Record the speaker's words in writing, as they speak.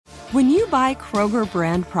When you buy Kroger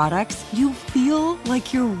brand products, you feel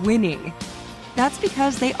like you're winning. That's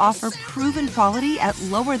because they offer proven quality at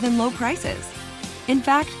lower than low prices. In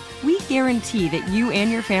fact, we guarantee that you and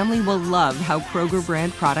your family will love how Kroger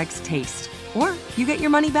brand products taste, or you get your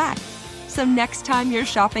money back. So next time you're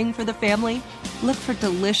shopping for the family, look for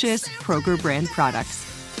delicious Kroger brand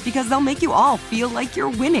products, because they'll make you all feel like you're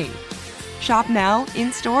winning. Shop now,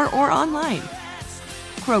 in-store, or online.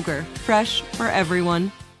 Kroger, fresh for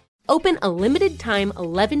everyone. Open a limited-time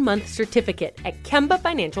 11-month certificate at Kemba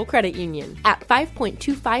Financial Credit Union. At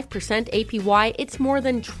 5.25% APY, it's more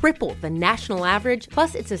than triple the national average,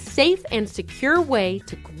 plus it's a safe and secure way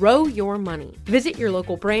to grow your money. Visit your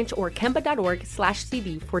local branch or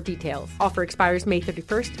kemba.org/CD for details. Offer expires May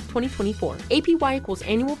 31st, 2024. APY equals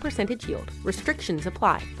annual percentage yield. Restrictions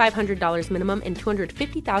apply. $500 minimum and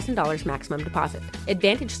 $250,000 maximum deposit.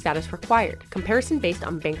 Advantage status required. Comparison based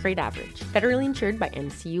on bank rate average. Federally insured by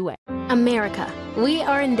NCUA. America. We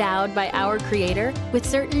are endowed by our Creator with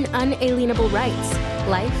certain unalienable rights: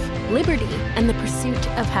 life, liberty, and the pursuit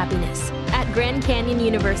of happiness. At Grand Canyon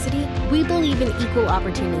University, we believe in equal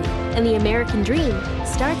opportunity, and the American dream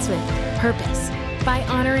starts with purpose. By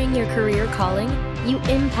honoring your career calling, you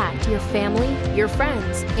impact your family, your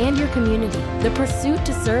friends, and your community. The pursuit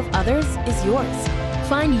to serve others is yours.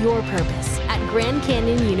 Find your purpose at Grand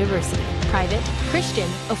Canyon University. Private, Christian,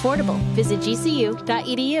 affordable. Visit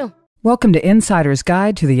gcu.edu. Welcome to Insider's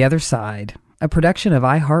Guide to the Other Side, a production of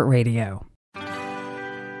iHeartRadio.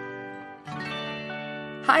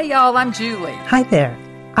 Hi, y'all. I'm Julie. Hi there.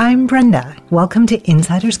 I'm Brenda. Welcome to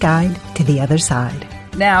Insider's Guide to the Other Side.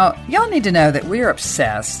 Now, y'all need to know that we're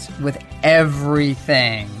obsessed with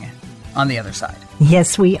everything on the other side.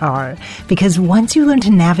 Yes, we are. Because once you learn to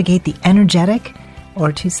navigate the energetic,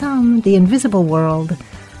 or to some, the invisible world,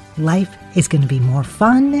 life is going to be more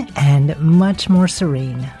fun and much more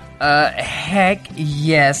serene. Heck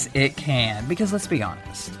yes, it can. Because let's be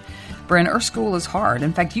honest, Bryn, Earth School is hard.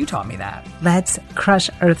 In fact, you taught me that. Let's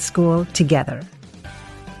crush Earth School together.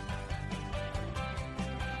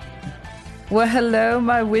 Well, hello,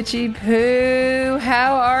 my witchy poo.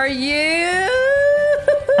 How are you?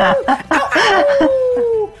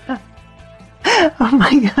 Oh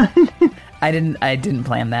my God. I didn't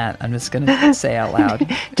plan that. I'm just going to say out loud.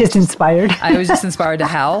 Just inspired. I was just inspired to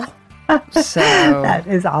howl. So that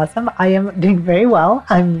is awesome. I am doing very well.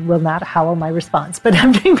 I will not howl my response, but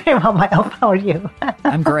I'm doing very well. How are you?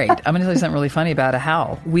 I'm great. I'm going to tell you something really funny about a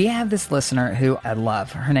howl. We have this listener who I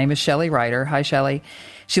love. Her name is Shelly Ryder. Hi, Shelly.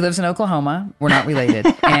 She lives in Oklahoma. We're not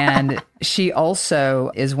related. And she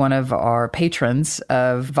also is one of our patrons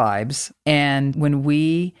of Vibes. And when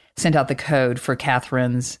we sent out the code for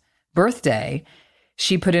Catherine's birthday,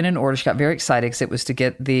 she put in an order. She got very excited because it was to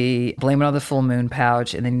get the Blame It on the Full Moon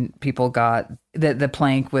pouch. And then people got the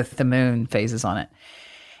plank with the moon phases on it.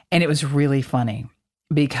 And it was really funny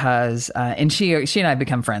because, and she and I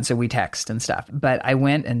become friends, so we text and stuff. But I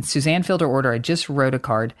went and Suzanne filled her order. I just wrote a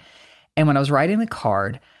card. And when I was writing the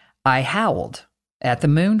card, I howled at the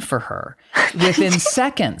moon for her. Within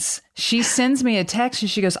seconds, she sends me a text and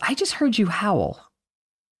she goes, I just heard you howl.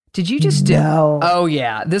 Did you just do? No. Oh,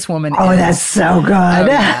 yeah. This woman Oh, that's so good. Oh,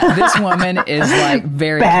 yeah. This woman is like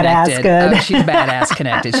very badass connected. good. Oh, she's badass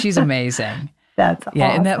connected. She's amazing. That's yeah,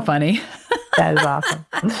 awesome. Isn't that funny? That is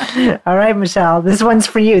awesome. All right, Michelle, this one's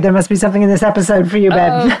for you. There must be something in this episode for you,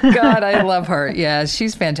 Ben. Oh, God, I love her. Yeah,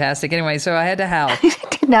 she's fantastic. Anyway, so I had to howl. I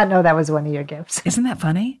did not know that was one of your gifts. Isn't that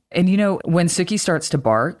funny? And you know, when Suki starts to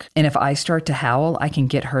bark, and if I start to howl, I can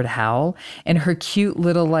get her to howl. And her cute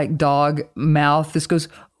little like dog mouth just goes,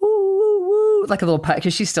 like a little puppy,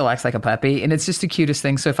 because she still acts like a puppy, and it's just the cutest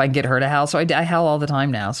thing. So if I can get her to howl, so I howl all the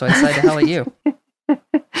time now. So I decided to howl at you.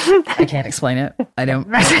 I can't explain it. I don't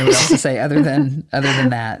know what else to say other than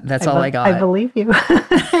that. That's all I got. I believe you.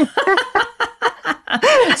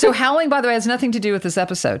 So howling, by the way, has nothing to do with this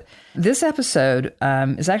episode. This episode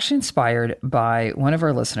is actually inspired by one of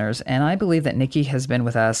our listeners, and I believe that Nikki has been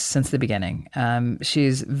with us since the beginning.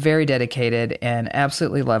 She's very dedicated and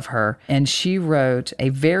absolutely love her. And she wrote a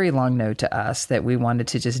very long note to us that we wanted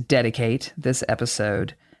to just dedicate this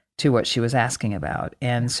episode to what she was asking about.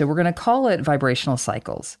 And so we're going to call it Vibrational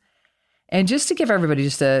Cycles. And just to give everybody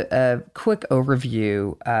just a quick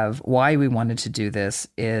overview of why we wanted to do this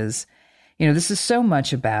is, you know, this is so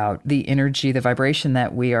much about the energy, the vibration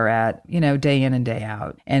that we are at, you know, day in and day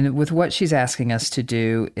out. And with what she's asking us to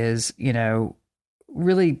do is, you know,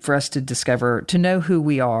 really for us to discover, to know who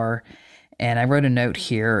we are. And I wrote a note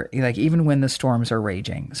here, like even when the storms are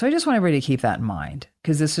raging. So I just want everybody to keep that in mind,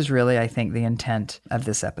 because this is really, I think, the intent of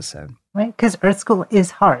this episode. Right? Because Earth School is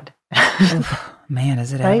hard. Man,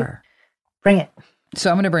 is it right? ever. Bring it. So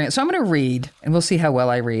I'm going to bring it. So I'm going to read, and we'll see how well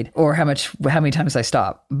I read or how many times I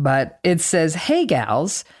stop. But it says, "Hey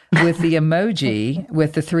gals," with the emoji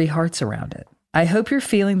with the 3 hearts around it. "I hope you're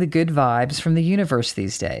feeling the good vibes from the universe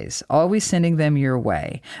these days. Always sending them your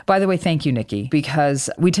way." By the way, thank you, Nikki, because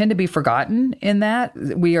we tend to be forgotten in that.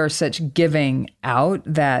 We are such giving out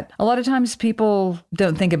that a lot of times people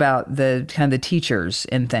don't think about the kind of the teachers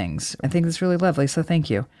in things. I think that's really lovely. So thank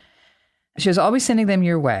you. She was always sending them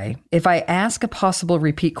your way. "If I ask a possible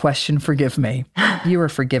repeat question, forgive me." You are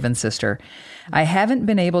forgiven, sister. "I haven't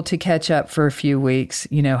been able to catch up for a few weeks.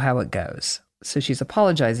 You know how it goes." So she's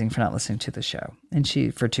apologizing for not listening to the show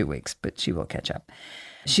for 2 weeks, but she will catch up.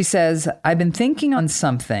 She says, "I've been thinking on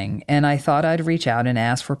something and I thought I'd reach out and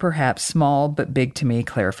ask for perhaps small but big to me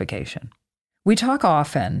clarification. We talk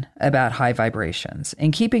often about high vibrations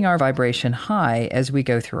and keeping our vibration high as we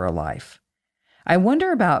go through our life. I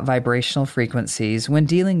wonder about vibrational frequencies when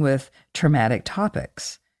dealing with traumatic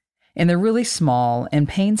topics and the really small and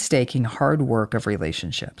painstaking hard work of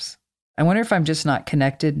relationships. I wonder if I'm just not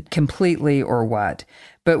connected completely or what.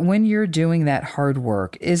 But when you're doing that hard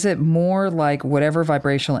work, is it more like whatever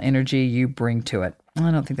vibrational energy you bring to it?"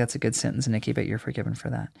 I don't think that's a good sentence, Nikki, but you're forgiven for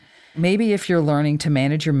that. "Maybe if you're learning to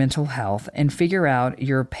manage your mental health and figure out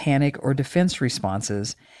your panic or defense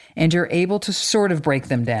responses, and you're able to sort of break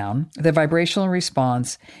them down, the vibrational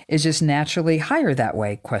response is just naturally higher that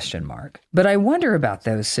way, ? But I wonder about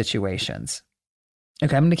those situations."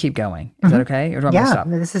 Okay, I'm going to keep going. Is that okay? Or do I want to stop?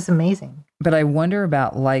 This is amazing. "But I wonder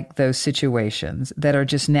about like those situations that are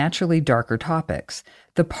just naturally darker topics,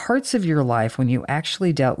 the parts of your life when you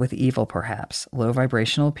actually dealt with evil, perhaps, low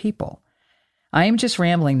vibrational people. I am just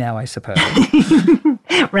rambling now, I suppose."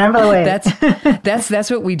 Ramble away. That's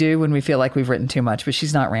what we do when we feel like we've written too much, but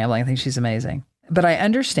she's not rambling. I think she's amazing. "But I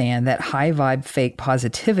understand that high vibe fake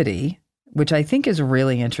positivity," which I think is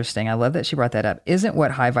really interesting. I love that she brought that up. "Isn't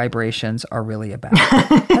what high vibrations are really about."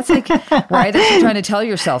 That's like, right? That's like trying to tell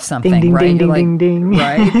yourself something, ding, right? Ding, You're ding, like, ding, ding.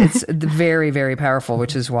 Right? It's very, very powerful,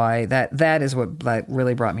 which is why that is what like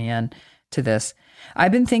really brought me in to this.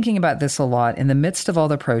 "I've been thinking about this a lot in the midst of all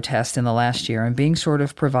the protests in the last year and being sort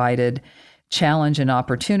of provided challenge and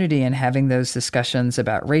opportunity in having those discussions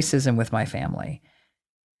about racism with my family.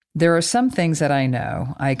 There are some things that I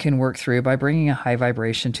know I can work through by bringing a high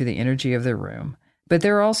vibration to the energy of the room, but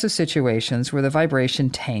there are also situations where the vibration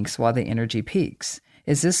tanks while the energy peaks.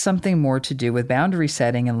 Is this something more to do with boundary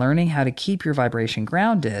setting and learning how to keep your vibration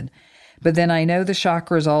grounded? But then I know the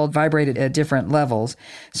chakras all vibrated at different levels,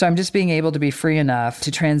 so I'm just being able to be free enough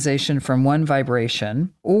to transition from one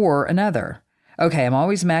vibration or another. Okay, I'm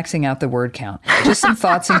always maxing out the word count. Just some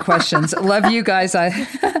thoughts and questions. Love you guys.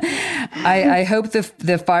 I hope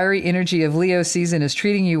the fiery energy of Leo season is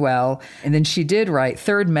treating you well." And then she did write,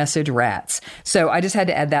 "Third message, rats." So I just had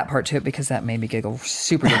to add that part to it because that made me giggle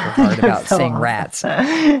super duper hard about saying rats.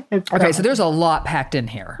 Okay, so there's a lot packed in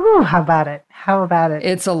here. Ooh, how about it?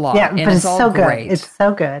 It's a lot. Yeah, and but it's all so great. good. It's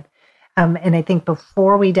so good. And I think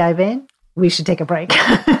before we dive in, we should take a break.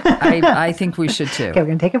 I think we should too. Okay, we're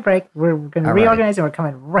going to take a break. We're going to reorganize and we're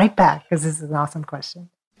coming right back because this is an awesome question.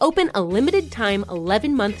 Open a limited-time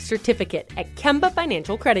 11-month certificate at Kemba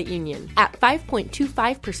Financial Credit Union. At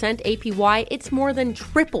 5.25% APY, it's more than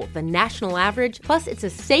triple the national average, plus it's a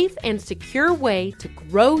safe and secure way to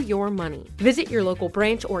grow your money. Visit your local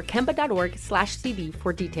branch or kemba.org/CD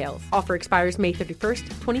for details. Offer expires May 31st,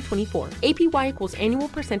 2024. APY equals annual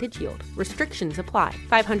percentage yield. Restrictions apply.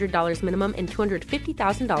 $500 minimum and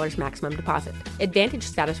 $250,000 maximum deposit. Advantage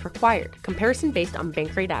status required. Comparison based on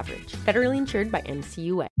bank rate average. Federally insured by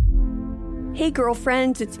NCUA. Hey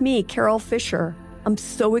girlfriends, it's me, Carol Fisher. I'm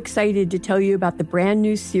so excited to tell you about the brand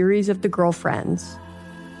new series of The Girlfriends.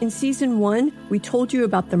 In season 1, we told you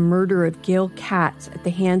about the murder of Gail Katz at the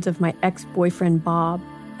hands of my ex-boyfriend Bob.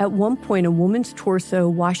 At one point, a woman's torso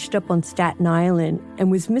washed up on Staten Island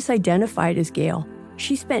and was misidentified as Gail.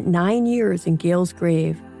 She spent 9 years in Gail's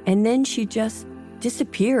grave, and then she just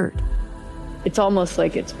disappeared. It's almost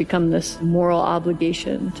like it's become this moral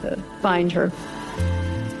obligation to find her.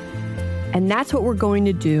 And that's what we're going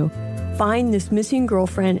to do. Find this missing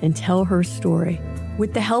girlfriend and tell her story.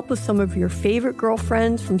 With the help of some of your favorite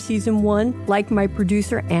girlfriends from season 1, like my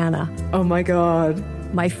producer, Anna. Oh my God.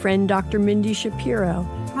 My friend, Dr. Mindy Shapiro.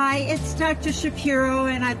 Hi, it's Dr. Shapiro,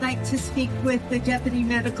 and I'd like to speak with the Deputy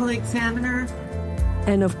Medical Examiner.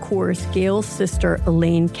 And of course, Gail's sister,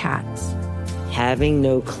 Elaine Katz. Having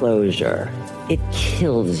no closure, it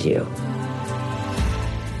kills you.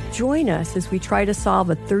 Join us as we try to solve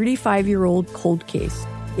a 35-year-old cold case.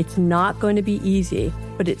 It's not going to be easy,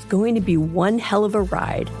 but it's going to be one hell of a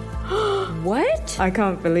ride. What? I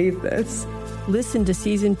can't believe this. Listen to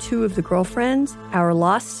Season 2 of The Girlfriends, Our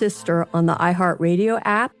Lost Sister on the iHeartRadio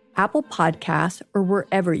app, Apple Podcasts, or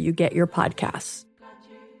wherever you get your podcasts.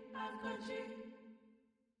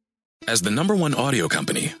 As the #1 audio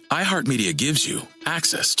company, iHeartMedia gives you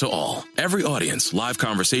access to all. Every audience, live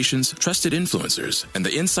conversations, trusted influencers, and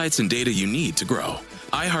the insights and data you need to grow.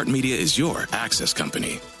 iHeartMedia is your access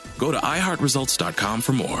company. Go to iHeartResults.com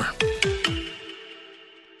for more.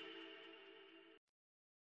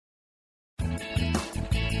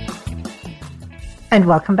 And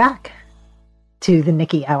welcome back to the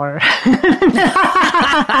Nikki Hour.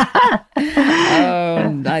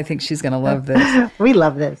 Oh, I think she's going to love this. We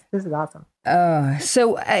love this. This is awesome. I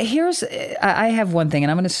have one thing,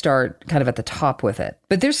 and I'm going to start kind of at the top with it.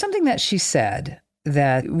 But there's something that she said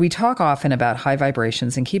that we talk often about high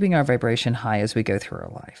vibrations and keeping our vibration high as we go through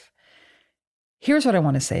our life. Here's what I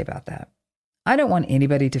want to say about that. I don't want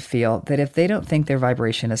anybody to feel that if they don't think their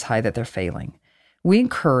vibration is high, that they're failing. We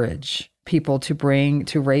encourage people to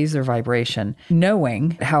raise their vibration,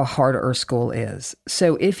 knowing how hard Earth School is.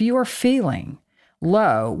 So if you are feeling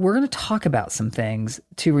low, we're going to talk about some things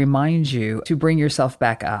to remind you to bring yourself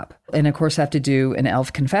back up. And of course, I have to do an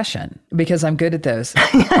elf confession because I'm good at those.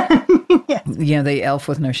 Yes. You know, the elf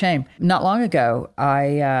with no shame. Not long ago,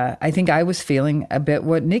 I think I was feeling a bit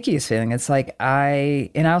what Nikki is feeling. It's like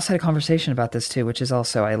and I also had a conversation about this too, which is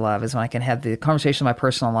also I love, is when I can have the conversation in my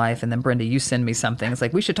personal life and then Brenda, you send me something. It's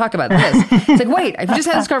like, we should talk about this. It's like, wait, I've just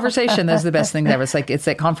had this conversation. That's the best thing ever. It's like, it's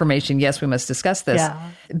that confirmation. Yes, we must discuss this.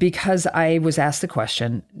 Yeah. Because I was asked the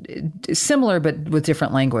question, similar but with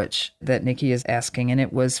different language that Nikki is asking. And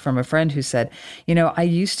it was from a friend who said, I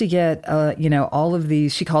used to get, all of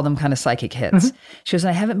these, she called them kind of psychic hits. Mm-hmm. She goes,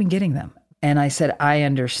 I haven't been getting them. And I said, I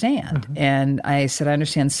understand. Mm-hmm. And I said, I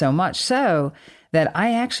understand so much so that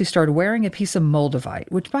I actually started wearing a piece of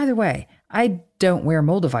Moldavite, which, by the way, I don't wear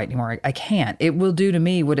Moldavite anymore. I can't. It will do to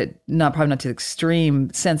me what it, probably not to the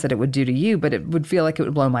extreme sense that it would do to you, but it would feel like it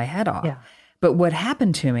would blow my head off. Yeah. But what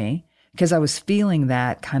happened to me, because I was feeling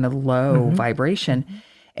that kind of low vibration,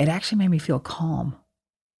 it actually made me feel calm.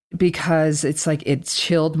 Because it's like it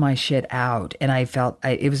chilled my shit out. And I felt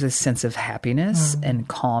it was a sense of happiness and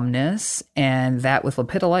calmness. And that with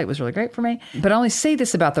lepidolite was really great for me. But I only say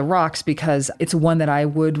this about the rocks because it's one that I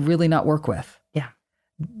would really not work with. Yeah.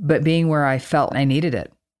 But being where I felt I needed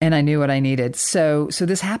it and I knew what I needed. So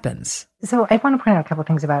this happens. So I want to point out a couple of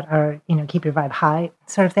things about our, keep your vibe high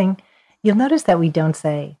sort of thing. You'll notice that we don't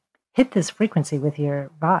say, hit this frequency with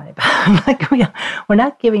your vibe. Like we're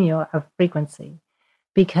not giving you a frequency.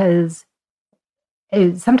 Because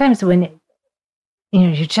sometimes when,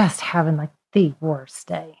 you're just having like the worst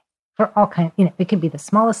day for all kinds, it could be the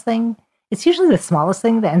smallest thing. It's usually the smallest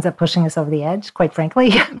thing that ends up pushing us over the edge, quite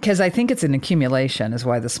frankly. Because I think it's an accumulation is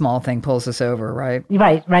why the small thing pulls us over, right?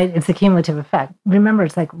 Right. It's the cumulative effect. Remember,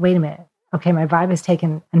 it's like, wait a minute. Okay, my vibe has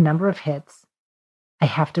taken a number of hits. I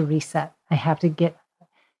have to reset. I have to get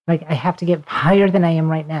higher than I am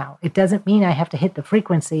right now. It doesn't mean I have to hit the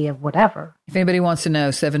frequency of whatever. If anybody wants to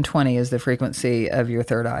know, 720 is the frequency of your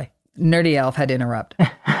third eye. Nerdy Elf had to interrupt.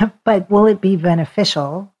 But will it be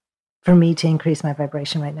beneficial for me to increase my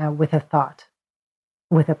vibration right now with a thought,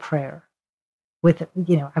 with a prayer, with,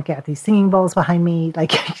 I've got these singing bowls behind me.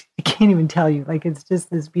 Like, I can't even tell you. Like, it's just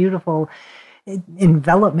this beautiful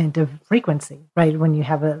envelopment of frequency, right? When you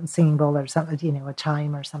have a singing bowl or something, a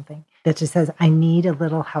chime or something that just says, I need a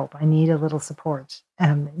little help. I need a little support.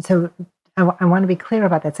 So I want to be clear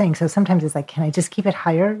about that saying. So sometimes it's like, can I just keep it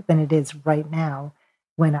higher than it is right now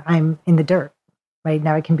when I'm in the dirt? Right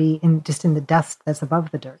now I can be in the dust that's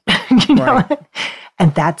above the dirt, Right.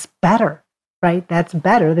 And that's better, right? That's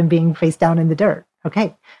better than being face down in the dirt.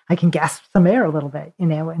 Okay. I can gasp some air a little bit,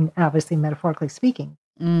 and obviously metaphorically speaking.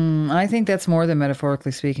 I think that's more than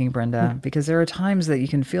metaphorically speaking, Brenda, because there are times that you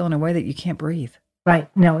can feel in a way that you can't breathe.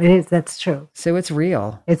 Right. No, it is. That's true. So it's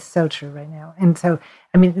real. It's so true right now. And so,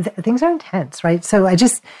 things are intense, right? So I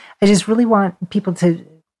just really want people to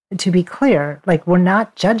be clear, like, we're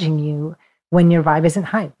not judging you when your vibe isn't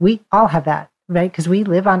high. We all have that, right? Because we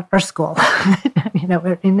live on Earth School,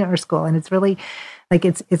 we're in the Earth School, and it's really like,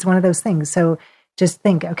 it's one of those things. So just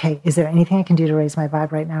think, okay, is there anything I can do to raise my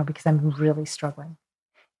vibe right now? Because I'm really struggling.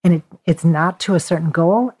 And it's not to a certain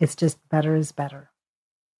goal. It's just better is better.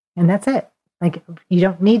 And that's it. Like, you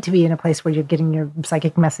don't need to be in a place where you're getting your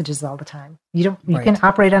psychic messages all the time. You can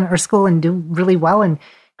operate on Earth School and do really well and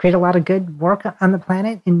create a lot of good work on the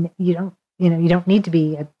planet. And you don't need to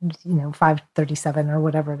be at, 537 or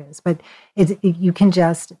whatever it is, but you can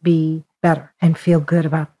just be better and feel good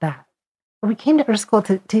about that. We came to Earth School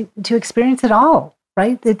to experience it all,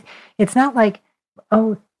 right? It's not like,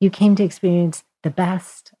 oh, you came to experience the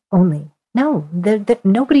best only. No,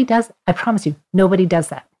 nobody does. I promise you, nobody does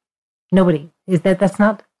that. Nobody is that. That's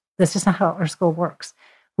just not how our school works.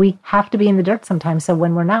 We have to be in the dirt sometimes. So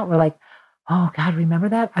when we're not, we're like, oh God, remember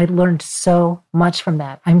that? I learned so much from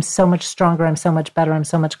that. I'm so much stronger. I'm so much better. I'm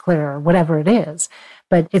so much clearer, whatever it is.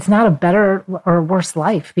 But it's not a better or worse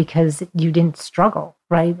life because you didn't struggle,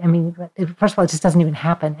 right? I mean, first of all, it just doesn't even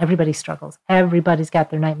happen. Everybody struggles. Everybody's got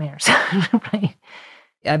their nightmares, right?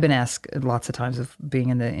 I've been asked lots of times of being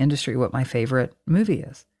in the industry what my favorite movie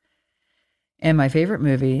is. And my favorite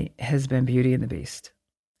movie has been Beauty and the Beast.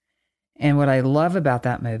 And what I love about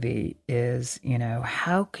that movie is,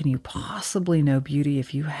 how can you possibly know beauty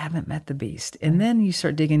if you haven't met the Beast? And then you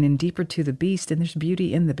start digging in deeper to the Beast, and there's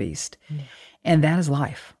beauty in the Beast. Yeah. And that is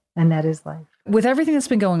life. And that is life. With everything that's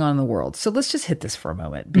been going on in the world. So let's just hit this for a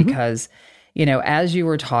moment because, as you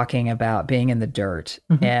were talking about being in the dirt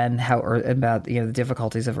and about the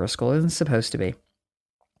difficulties of our school isn't supposed to be,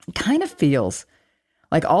 it kind of feels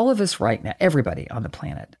like all of us right now, everybody on the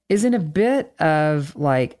planet, is in a bit of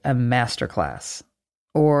like a masterclass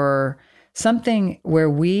or something where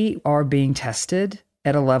we are being tested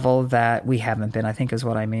at a level that we haven't been, I think is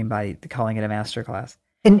what I mean by calling it a masterclass.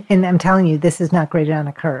 And I'm telling you, this is not graded on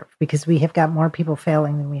a curve because we have got more people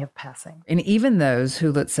failing than we have passing. And even those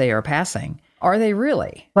who, let's say, are passing, are they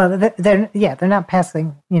really? Well, they're not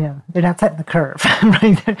passing, they're not setting the curve,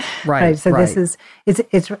 right? Right. So this is,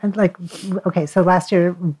 it's like, okay, so last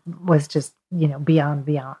year was just,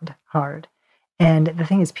 beyond hard. And the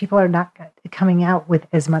thing is, people are not coming out with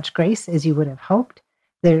as much grace as you would have hoped.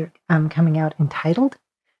 They're coming out entitled.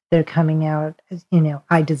 They're coming out,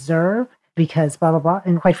 I deserve because blah, blah, blah.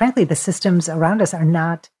 And quite frankly, the systems around us are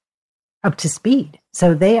not up to speed.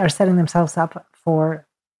 So they are setting themselves up for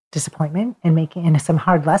disappointment and making some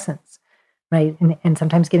hard lessons, right? And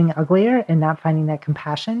sometimes getting uglier and not finding that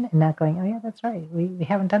compassion and not going, oh yeah, that's right. We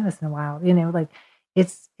haven't done this in a while.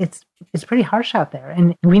 It's pretty harsh out there.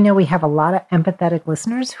 And we know we have a lot of empathetic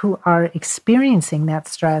listeners who are experiencing that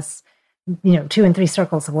stress, 2 and 3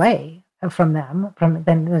 circles away from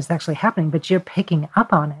then it's actually happening, but you're picking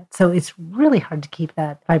up on it. So it's really hard to keep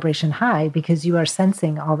that vibration high because you are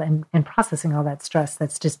sensing all that and processing all that stress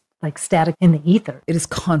that's just like static in the ether. It is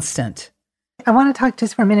constant. I want to talk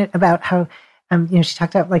just for a minute about how, she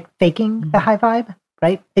talked about like faking the high vibe,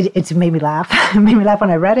 right? It made me laugh. It made me laugh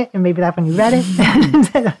when I read it and made me laugh when you read it.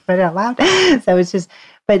 I read it out loud. So it's just,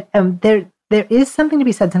 but there is something to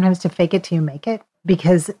be said sometimes to fake it till you make it.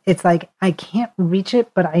 Because it's like, I can't reach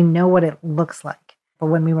it, but I know what it looks like.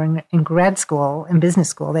 But when we were in grad school, in business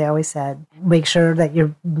school, they always said, make sure that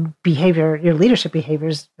your behavior, your leadership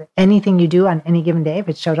behaviors, anything you do on any given day, if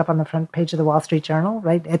it showed up on the front page of the Wall Street Journal,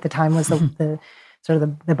 right, at the time was the sort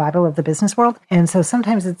of the Bible of the business world. And so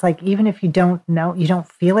sometimes it's like, even if you don't know, you don't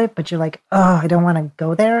feel it, but you're like, oh, I don't want to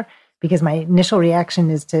go there because my initial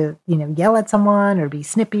reaction is to, yell at someone or be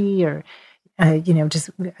snippy or,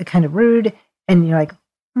 just kind of rude. And you're like,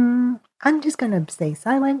 I'm just going to stay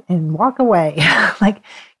silent and walk away. Like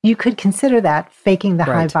you could consider that faking the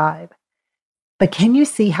high vibe. But can you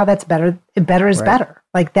see how that's better? Better is better.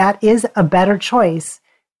 Like that is a better choice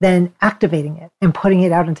than activating it and putting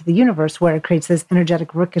it out into the universe where it creates this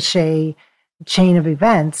energetic ricochet chain of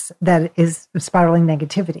events that is spiraling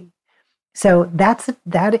negativity. So that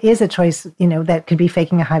is a choice, that could be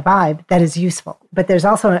faking a high vibe that is useful. But there's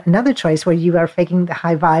also another choice where you are faking the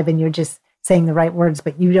high vibe and you're just saying the right words,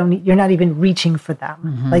 but you're not even reaching for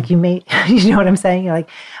them. Like you know what I'm saying? You're like,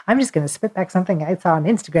 I'm just going to spit back something I saw on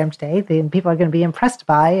Instagram today and people are going to be impressed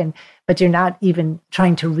by, but you're not even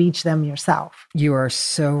trying to reach them yourself. You are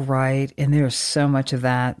so right. And there's so much of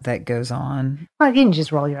that goes on. Well, you can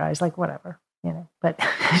just roll your eyes like whatever, but.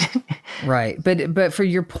 Right. But for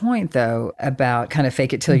your point though, about kind of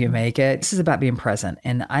fake it till you make it, this is about being present.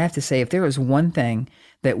 And I have to say, if there is one thing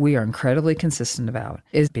that we are incredibly consistent about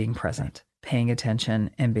is being present. Paying attention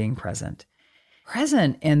and being present.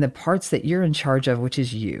 Present in the parts that you're in charge of, which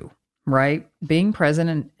is you, right? Being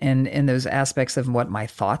present in those aspects of what my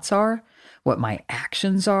thoughts are, what my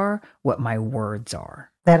actions are, what my words are.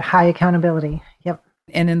 That high accountability. Yep.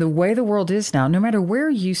 And in the way the world is now, no matter where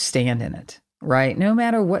you stand in it, right? No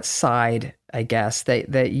matter what side, I guess,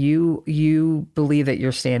 that you believe that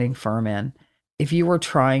you're standing firm in, if you were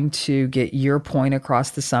trying to get your point across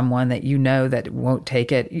to someone that that won't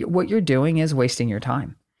take it, what you're doing is wasting your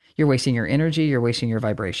time. You're wasting your energy. You're wasting your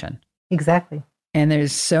vibration. Exactly. And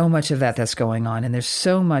there's so much of that's going on. And there's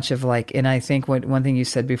so much of and I think one thing you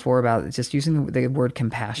said before about just using the word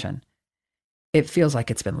compassion, it feels like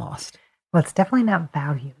it's been lost. Well, it's definitely not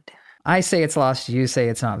valued. I say it's lost, you say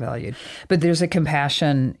it's not valued. But there's a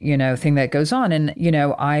compassion, thing that goes on. And,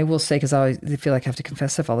 I will say, because I always feel like I have to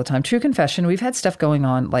confess stuff all the time. True confession, we've had stuff going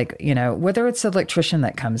on, like, whether it's the electrician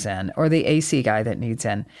that comes in or the AC guy that needs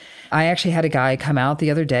in. I actually had a guy come out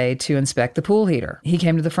the other day to inspect the pool heater. He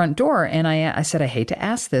came to the front door and I said, I hate to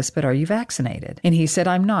ask this, but are you vaccinated? And he said,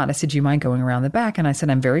 I'm not. I said, do you mind going around the back? And I said,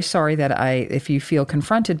 I'm very sorry that if you feel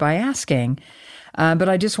confronted by asking, but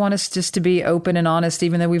I just want us just to be open and honest,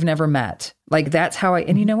 even though we've never met. Like, that's how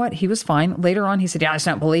and you know what? He was fine. Later on, he said, yeah, I just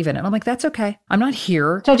don't believe in it. And I'm like, that's okay. I'm not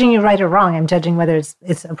here judging you right or wrong. I'm judging whether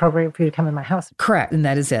it's appropriate for you to come in my house. Correct. And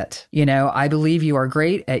that is it. I believe you are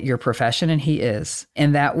great at your profession, and he is.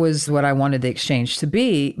 And that was what I wanted the exchange to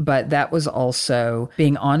be. But that was also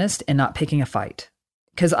being honest and not picking a fight.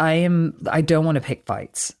 Because I don't want to pick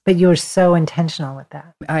fights. But you're so intentional with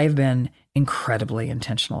that. I have been incredibly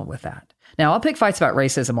intentional with that. Now, I'll pick fights about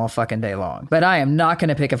racism all fucking day long, but I am not going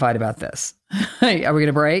to pick a fight about this. Are we going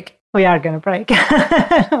to break? We are going to break.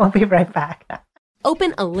 We'll be right back.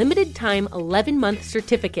 Open a limited-time 11-month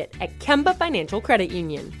certificate at Kemba Financial Credit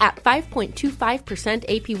Union. At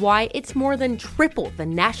 5.25% APY, it's more than triple the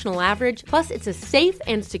national average, plus it's a safe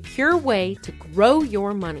and secure way to grow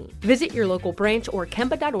your money. Visit your local branch or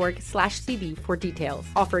kemba.org/CD for details.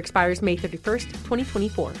 Offer expires May 31st,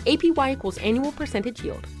 2024. APY equals annual percentage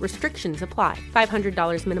yield. Restrictions apply.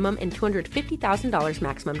 $500 minimum and $250,000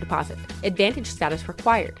 maximum deposit. Advantage status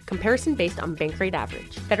required. Comparison based on bank rate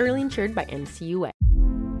average. Federally insured by NCUA.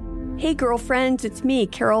 Hey girlfriends, it's me,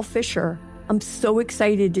 Carol Fisher. I'm so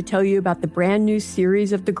excited to tell you about the brand new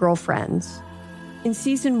series of The Girlfriends. In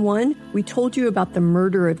season 1, we told you about the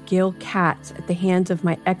murder of Gail Katz at the hands of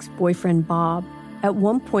my ex-boyfriend Bob. At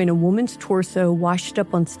one point, a woman's torso washed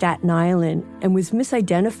up on Staten Island and was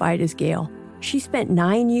misidentified as Gail. She spent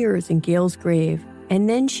 9 years in Gail's grave, and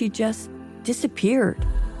then she just disappeared.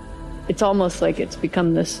 It's almost like it's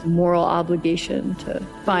become this moral obligation to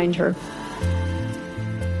find her.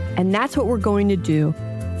 And that's what we're going to do.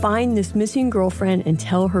 Find this missing girlfriend and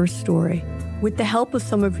tell her story. With the help of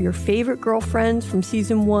some of your favorite girlfriends from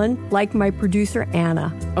season 1, like my producer,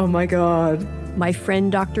 Anna. Oh my God. My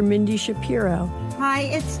friend, Dr. Mindy Shapiro. Hi,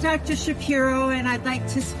 it's Dr. Shapiro, and I'd like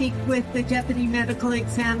to speak with the deputy medical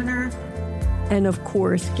examiner. And of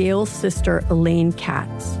course, Gail's sister, Elaine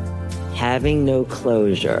Katz. Having no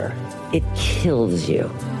closure, it kills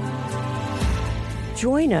you.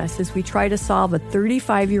 Join us as we try to solve a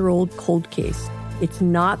 35-year-old cold case. It's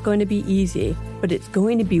not going to be easy, but it's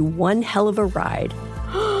going to be one hell of a ride.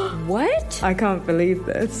 What? I can't believe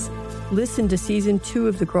this. Listen to season 2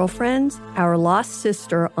 of The Girlfriends, Our Lost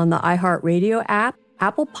Sister on the iHeartRadio app,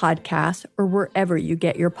 Apple Podcasts, or wherever you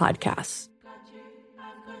get your podcasts.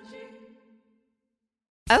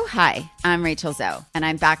 Oh, hi, I'm Rachel Zoe, and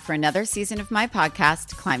I'm back for another season of my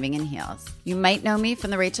podcast, Climbing in Heels. You might know me from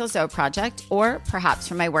the Rachel Zoe Project, or perhaps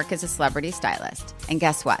from my work as a celebrity stylist. And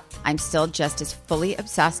guess what? I'm still just as fully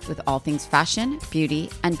obsessed with all things fashion, beauty,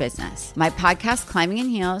 and business. My podcast, Climbing in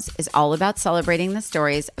Heels, is all about celebrating the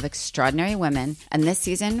stories of extraordinary women, and this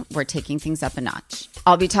season, we're taking things up a notch.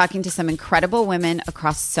 I'll be talking to some incredible women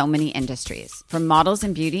across so many industries, from models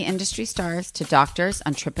and beauty industry stars to doctors,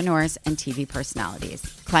 entrepreneurs, and TV personalities.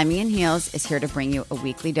 Climbing in Heels is here to bring you a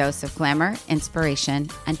weekly dose of glamour, inspiration,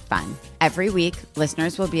 and fun. Every week,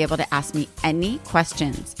 listeners will be able to ask me any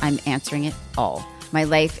questions. I'm answering it all. My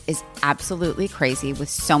life is absolutely crazy with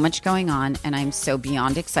so much going on, and I'm so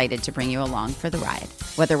beyond excited to bring you along for the ride.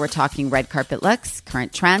 Whether we're talking red carpet looks,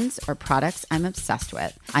 current trends, or products I'm obsessed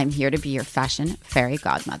with, I'm here to be your fashion fairy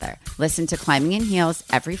godmother. Listen to Climbing in Heels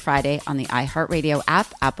every Friday on the iHeartRadio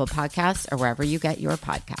app, Apple Podcasts, or wherever you get your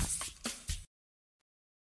podcasts.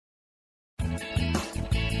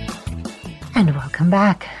 And welcome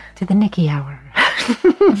back to the Nikki Hour.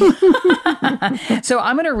 So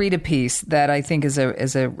I'm going to read a piece that I think is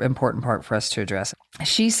a important part for us to address.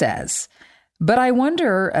 She says, but I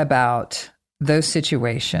wonder about those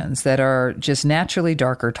situations that are just naturally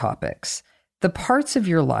darker topics, the parts of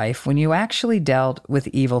your life when you actually dealt with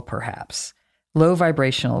evil, perhaps, low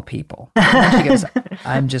vibrational people. She goes,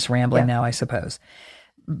 I'm just rambling now, I suppose.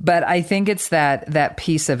 But I think it's that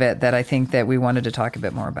piece of it that I think that we wanted to talk a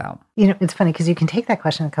bit more about. It's funny because you can take that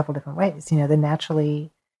question a couple different ways. The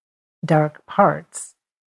naturally dark parts,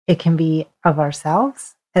 it can be of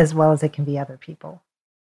ourselves as well as it can be other people,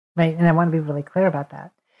 right? And I want to be really clear about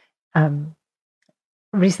that.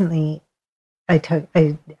 Recently, I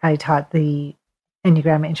taught the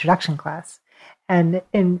Enneagram introduction class. And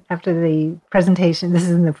after the presentation, this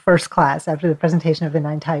is in the first class, after the presentation of the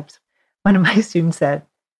 9 types, one of my students said,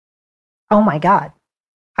 oh my God,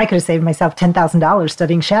 I could have saved myself $10,000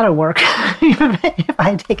 studying shadow work if I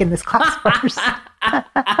had taken this class first.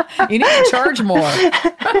 You need to charge more.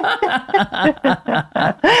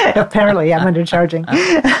 Apparently, I'm undercharging.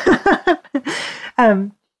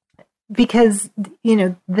 Because,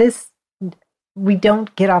 we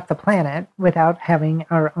don't get off the planet without having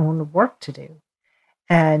our own work to do.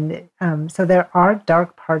 And so there are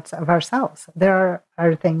dark parts of ourselves. There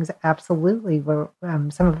are things absolutely where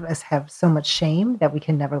some of us have so much shame that we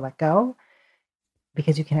can never let go,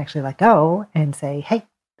 because you can actually let go and say, hey,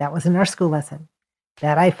 that wasn't our school lesson,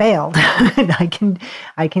 that I failed. And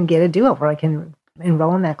I can get a do-over. I can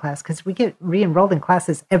enroll in that class, because we get re-enrolled in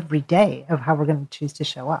classes every day of how we're going to choose to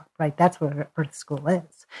show up, right? That's what Earth School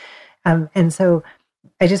is. And so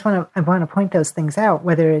I want to point those things out,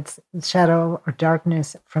 whether it's shadow or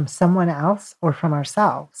darkness from someone else or from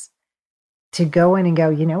ourselves, to go in and go,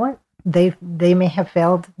 you know what? They may have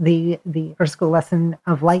failed the Earth School lesson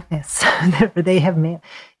of lightness. They have,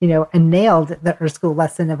 nailed the Earth School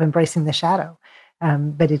lesson of embracing the shadow.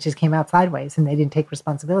 But it just came out sideways, and they didn't take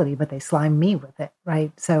responsibility, but they slimed me with it,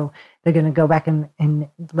 right? So they're going to go back and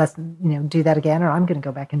lesson, do that again, or I'm going to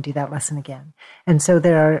go back and do that lesson again. And so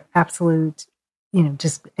there are absolute,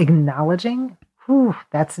 just acknowledging,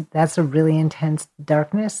 that's a really intense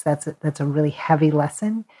darkness. That's a really heavy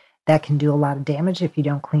lesson that can do a lot of damage if you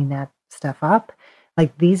don't clean that stuff up.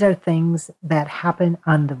 Like, these are things that happen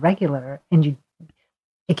on the regular, and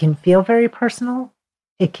it can feel very personal.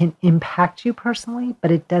 It can impact you personally,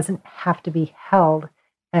 but it doesn't have to be held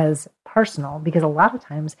as personal, because a lot of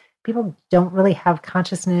times people don't really have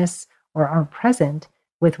consciousness or aren't present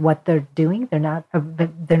with what they're doing. They're not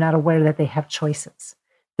aware that they have choices.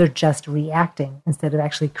 They're just reacting instead of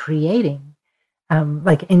actually creating.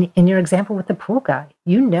 Like in your example with the pool guy,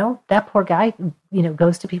 that poor guy,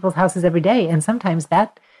 goes to people's houses every day. And sometimes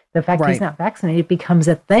the fact he's not vaccinated becomes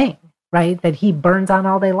a thing, right? That he burns on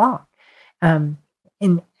all day long.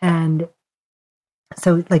 And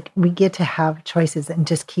so, like, we get to have choices and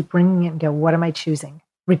just keep bringing it and go, what am I choosing?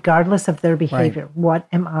 Regardless of their behavior, what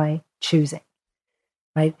am I choosing?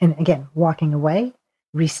 Right? And again, walking away,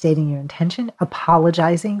 restating your intention,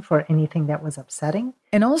 apologizing for anything that was upsetting.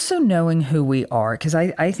 And also knowing who we are, because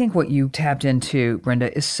I think what you tapped into,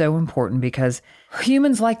 Brenda, is so important, because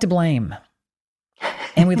humans like to blame.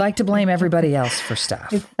 And we'd like to blame everybody else for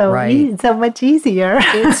stuff, it's so right? It's so much easier.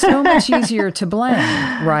 It's so much easier to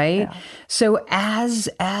blame, right? Yeah. So as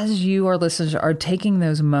you, our listeners, are taking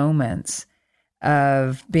those moments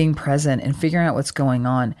of being present and figuring out what's going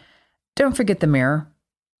on, don't forget the mirror.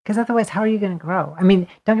 Because otherwise, how are you going to grow? I mean,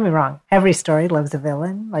 don't get me wrong. Every story loves a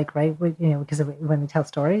villain, like, right? Because when we tell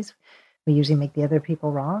stories, we usually make the other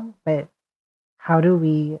people wrong. But how do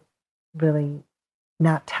we really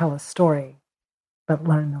not tell a story, but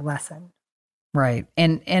learn the lesson? Right.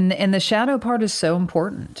 And the shadow part is so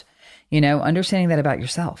important, understanding that about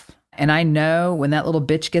yourself. And I know when that little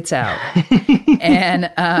bitch gets out and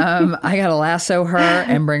I got to lasso her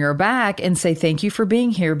and bring her back and say, thank you for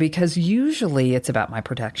being here, because usually it's about my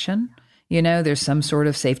protection. There's some sort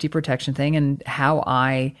of safety protection thing, and how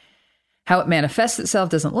it manifests itself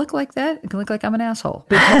doesn't look like that. It can look like I'm an asshole,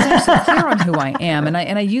 because I'm so clear on who I am. And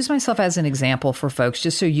I use myself as an example for folks,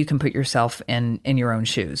 just so you can put yourself in your own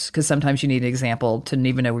shoes. Because sometimes you need an example to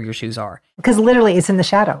even know where your shoes are. Because literally it's in the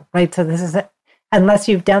shadow, right? So this is it. Unless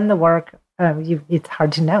you've done the work, it's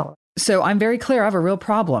hard to know. So I'm very clear. I have a real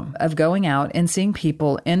problem of going out and seeing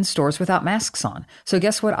people in stores without masks on. So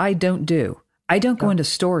guess what I don't do? I don't go into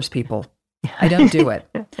stores, people. I don't do it.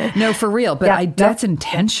 No, for real. But that's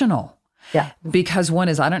intentional. Yeah. Because one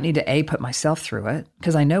is, I don't need to put myself through it,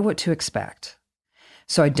 because I know what to expect.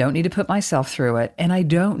 So I don't need to put myself through it. And I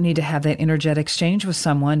don't need to have that energetic exchange with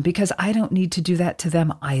someone, because I don't need to do that to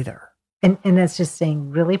them either. And that's just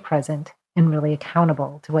staying really present and really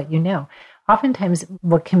accountable to what you know. Oftentimes,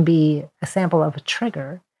 what can be a sample of a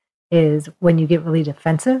trigger is when you get really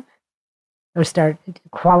defensive or start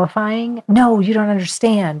qualifying. No, you don't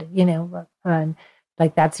understand,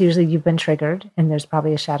 like that's usually you've been triggered, and there's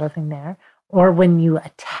probably a shadow thing there. Or when you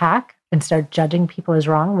attack and start judging people as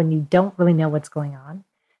wrong when you don't really know what's going on.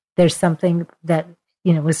 There's something that,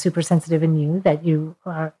 was super sensitive in you that you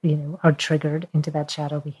are, are triggered into that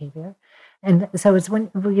shadow behavior. And so it's when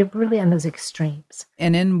you're really on those extremes.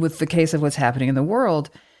 And with the case of what's happening in the world,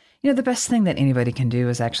 the best thing that anybody can do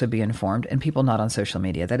is actually be informed, and people not on social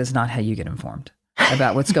media. That is not how you get informed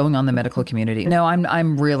about what's going on in the medical community. No,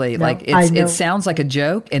 I'm really it sounds like a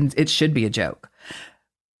joke, and it should be a joke,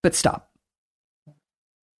 but stop.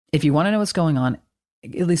 If you want to know what's going on,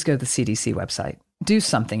 at least go to the CDC website. do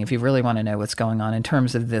something if you really want to know what's going on in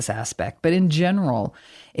terms of this aspect. But in general,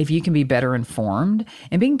 if you can be better informed,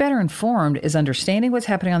 and being better informed is understanding what's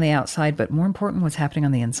happening on the outside, but more important, what's happening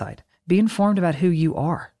on the inside. Be informed about who you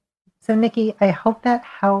are. So, Nikki, I hope that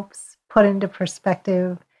helps put into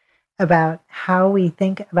perspective about how we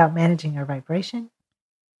think about managing our vibration,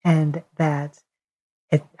 and that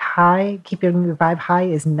keeping your vibe high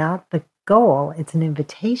is not the goal. It's an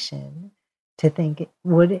invitation to think,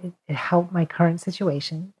 would it help my current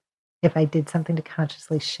situation if I did something to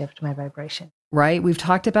consciously shift my vibration? Right? We've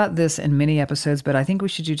talked about this in many episodes, but I think we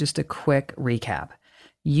should do just a quick recap.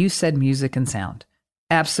 You said music and sound.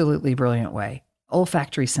 Absolutely brilliant way.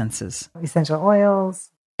 Olfactory senses. Essential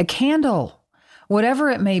oils. A candle. Whatever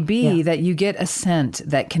it may be, that you get a scent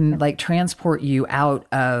that can like transport you out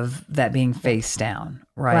of that being face down,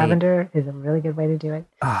 right? Lavender is a really good way to do it.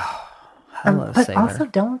 Oh, hello, but Sailor. Also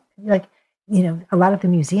don't, a lot of the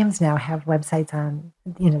museums now have websites on,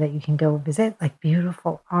 that you can go visit, like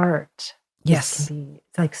beautiful art. Yes.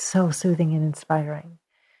 It's like so soothing and inspiring.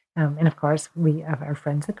 And of course, we have our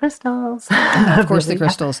friends, the crystals. Of course, the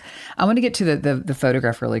crystals. I want to get to the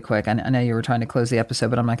photograph really quick. I know you were trying to close the episode,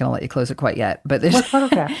 but I'm not going to let you close it quite yet. But what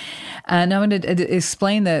photograph? Now I'm going to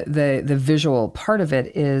explain the visual part of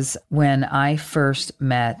it. Is when I first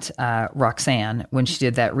met Roxanne, when she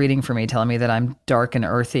did that reading for me, telling me that I'm dark and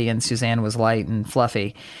earthy and Suzanne was light and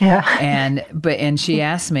fluffy. Yeah. And she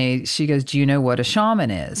asked me, she goes, "Do you know what a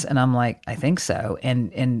shaman is?" And I'm like, "I think so."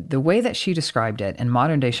 And the way that she described it in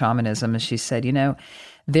modern day shamanism is, she said,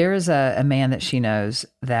 there is a man that she knows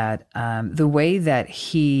that the way that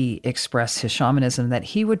he expressed his shamanism, that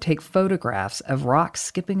he would take photographs of rocks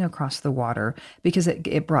skipping across the water because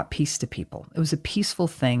it brought peace to people. It was a peaceful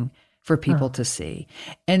thing for people to see.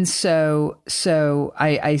 And so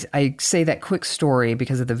I say that quick story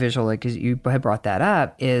because of the visual, because you had brought that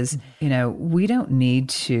up, is, we don't need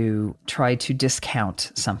to try to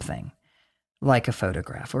discount something like a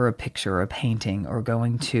photograph or a picture or a painting or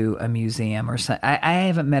going to a museum or something. I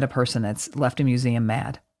haven't met a person that's left a museum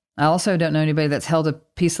mad. I also don't know anybody that's held a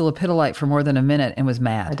piece of lepidolite for more than a minute and was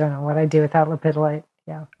mad. I don't know what I'd do without lepidolite.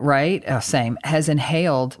 Yeah. Right? Oh, same. Has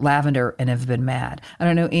inhaled lavender and have been mad. I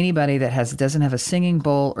don't know anybody that doesn't have a singing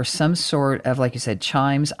bowl or some sort of, like you said,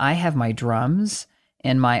 chimes. I have my drums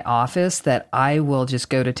in my office that I will just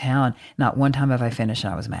go to town. Not one time have I finished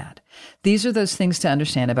and I was mad. These are those things to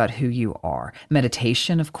understand about who you are.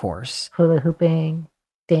 Meditation, of course. Hula hooping,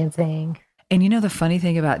 dancing. And the funny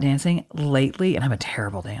thing about dancing lately, and I'm a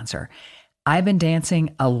terrible dancer, I've been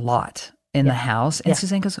dancing a lot in the house. And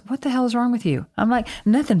Suzanne goes, "What the hell is wrong with you?" I'm like,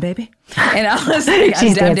 "Nothing, baby." And I was like,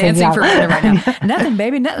 I'm dancing for a minute right now. "Nothing,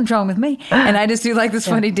 baby. Nothing's wrong with me." And I just do like this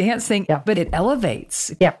funny dance thing, but it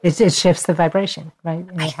elevates. Yeah, it shifts the vibration, right?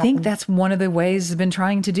 I think that's one of the ways I've been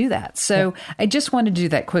trying to do that. So I just wanted to do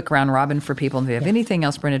that quick round robin for people. And if you have anything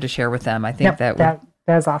else, Brenda, to share with them, I think that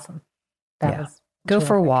was awesome. Go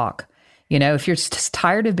for a walk. If you're just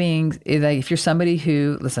tired of being, like, if you're somebody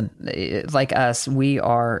who, listen, like us, we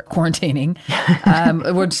are quarantining,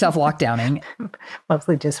 we're self-lockdowning.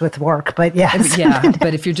 Mostly just with work, but yes. Yeah,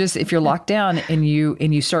 but if you're locked down and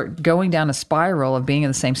you start going down a spiral of being in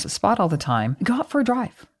the same spot all the time, go out for a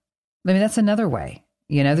drive. I mean, that's another way.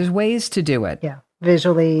 There's ways to do it. Yeah,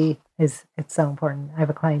 visually it's so important. I have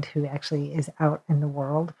a client who actually is out in the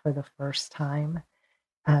world for the first time.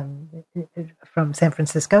 From San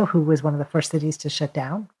Francisco, who was one of the first cities to shut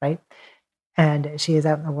down, right? And she is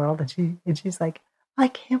out in the world, and she's like, "I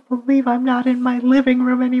can't believe I'm not in my living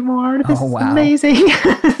room anymore. This is amazing."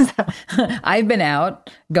 I've been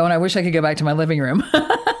out going, "I wish I could go back to my living room."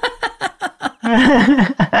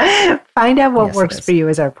 Find out what works for you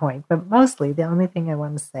is our point. But mostly, the only thing I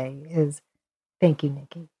want to say is, thank you,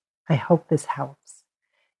 Nikki. I hope this helps.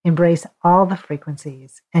 Embrace all the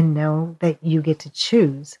frequencies and know that you get to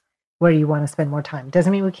choose where you want to spend more time.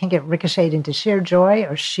 Doesn't mean we can't get ricocheted into sheer joy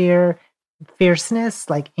or sheer fierceness,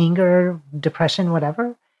 like anger, depression,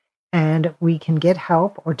 whatever. And we can get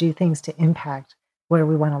help or do things to impact where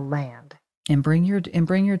we want to land. And bring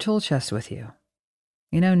your tool chest with you.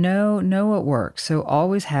 Know what works. So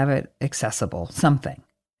always have it accessible, something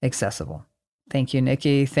accessible. Thank you,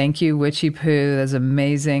 Nikki. Thank you, Witchy Poo. That's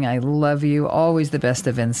amazing. I love you. Always the best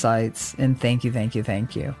of insights. And thank you, thank you,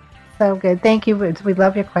 thank you. So good. Thank you. We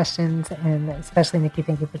love your questions. And especially, Nikki,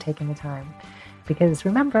 thank you for taking the time. Because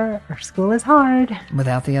remember, our school is hard.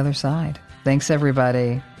 Without the other side. Thanks,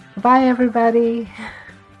 everybody. Bye, everybody.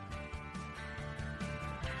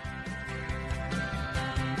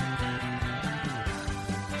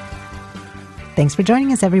 Thanks for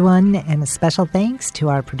joining us, everyone, and a special thanks to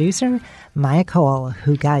our producer, Maya Cole,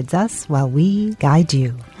 who guides us while we guide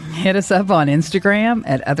you. Hit us up on Instagram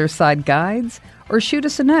at Otherside Guides or shoot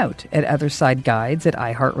us a note at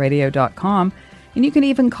OthersideGuides@iHeartRadio.com. And you can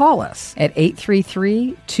even call us at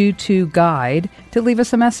 833-22-GUIDE to leave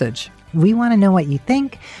us a message. We want to know what you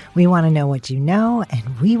think, we want to know what you know,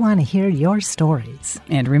 and we want to hear your stories.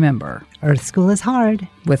 And remember, Earth School is hard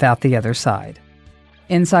without the other side.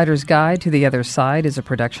 Insider's Guide to the Other Side is a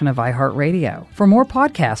production of iHeartRadio. For more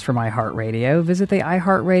podcasts from iHeartRadio, visit the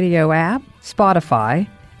iHeartRadio app, Spotify,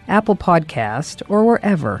 Apple Podcast, or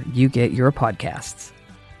wherever you get your podcasts.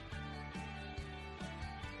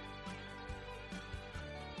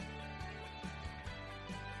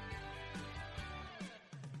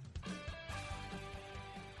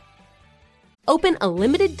 Open a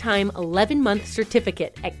limited-time 11-month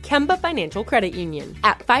certificate at Kemba Financial Credit Union.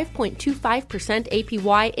 At 5.25%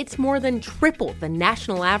 APY, it's more than triple the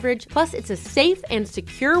national average, plus it's a safe and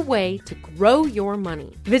secure way to grow your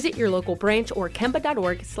money. Visit your local branch or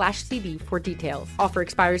kemba.org/cb for details. Offer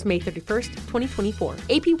expires May 31st, 2024.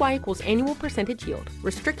 APY equals annual percentage yield.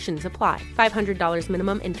 Restrictions apply. $500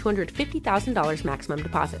 minimum and $250,000 maximum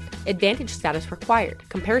deposit. Advantage status required.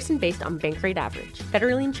 Comparison based on bank rate average.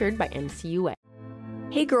 Federally insured by NCUA.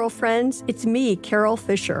 Hey girlfriends, it's me, Carol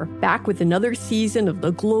Fisher, back with another season of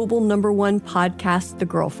the global #1 podcast, The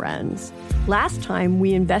Girlfriends. Last time,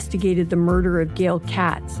 we investigated the murder of Gail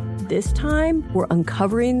Katz. This time, we're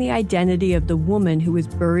uncovering the identity of the woman who was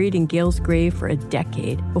buried in Gail's grave for a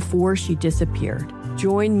decade before she disappeared.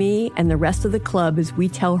 Join me and the rest of the club as we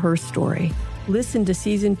tell her story. Listen to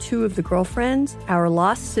Season 2 of The Girlfriends, Our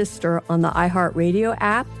Lost Sister on the iHeartRadio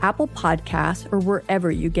app, Apple Podcasts, or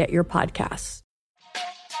wherever you get your podcasts.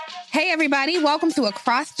 Hey, everybody. Welcome to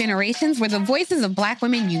Across Generations, where the voices of Black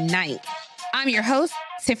women unite. I'm your host,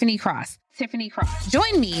 Tiffany Cross.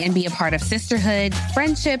 Join me and be a part of sisterhood,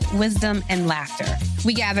 friendship, wisdom, and laughter.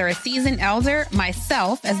 We gather a seasoned elder,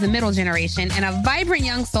 myself as the middle generation, and a vibrant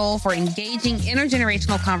young soul for engaging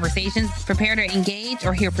intergenerational conversations. Prepare to engage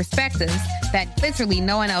or hear perspectives that literally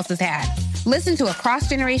no one else has had. Listen to Across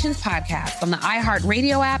Generations podcast on the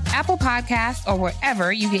iHeartRadio app, Apple Podcasts, or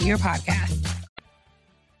wherever you get your podcasts.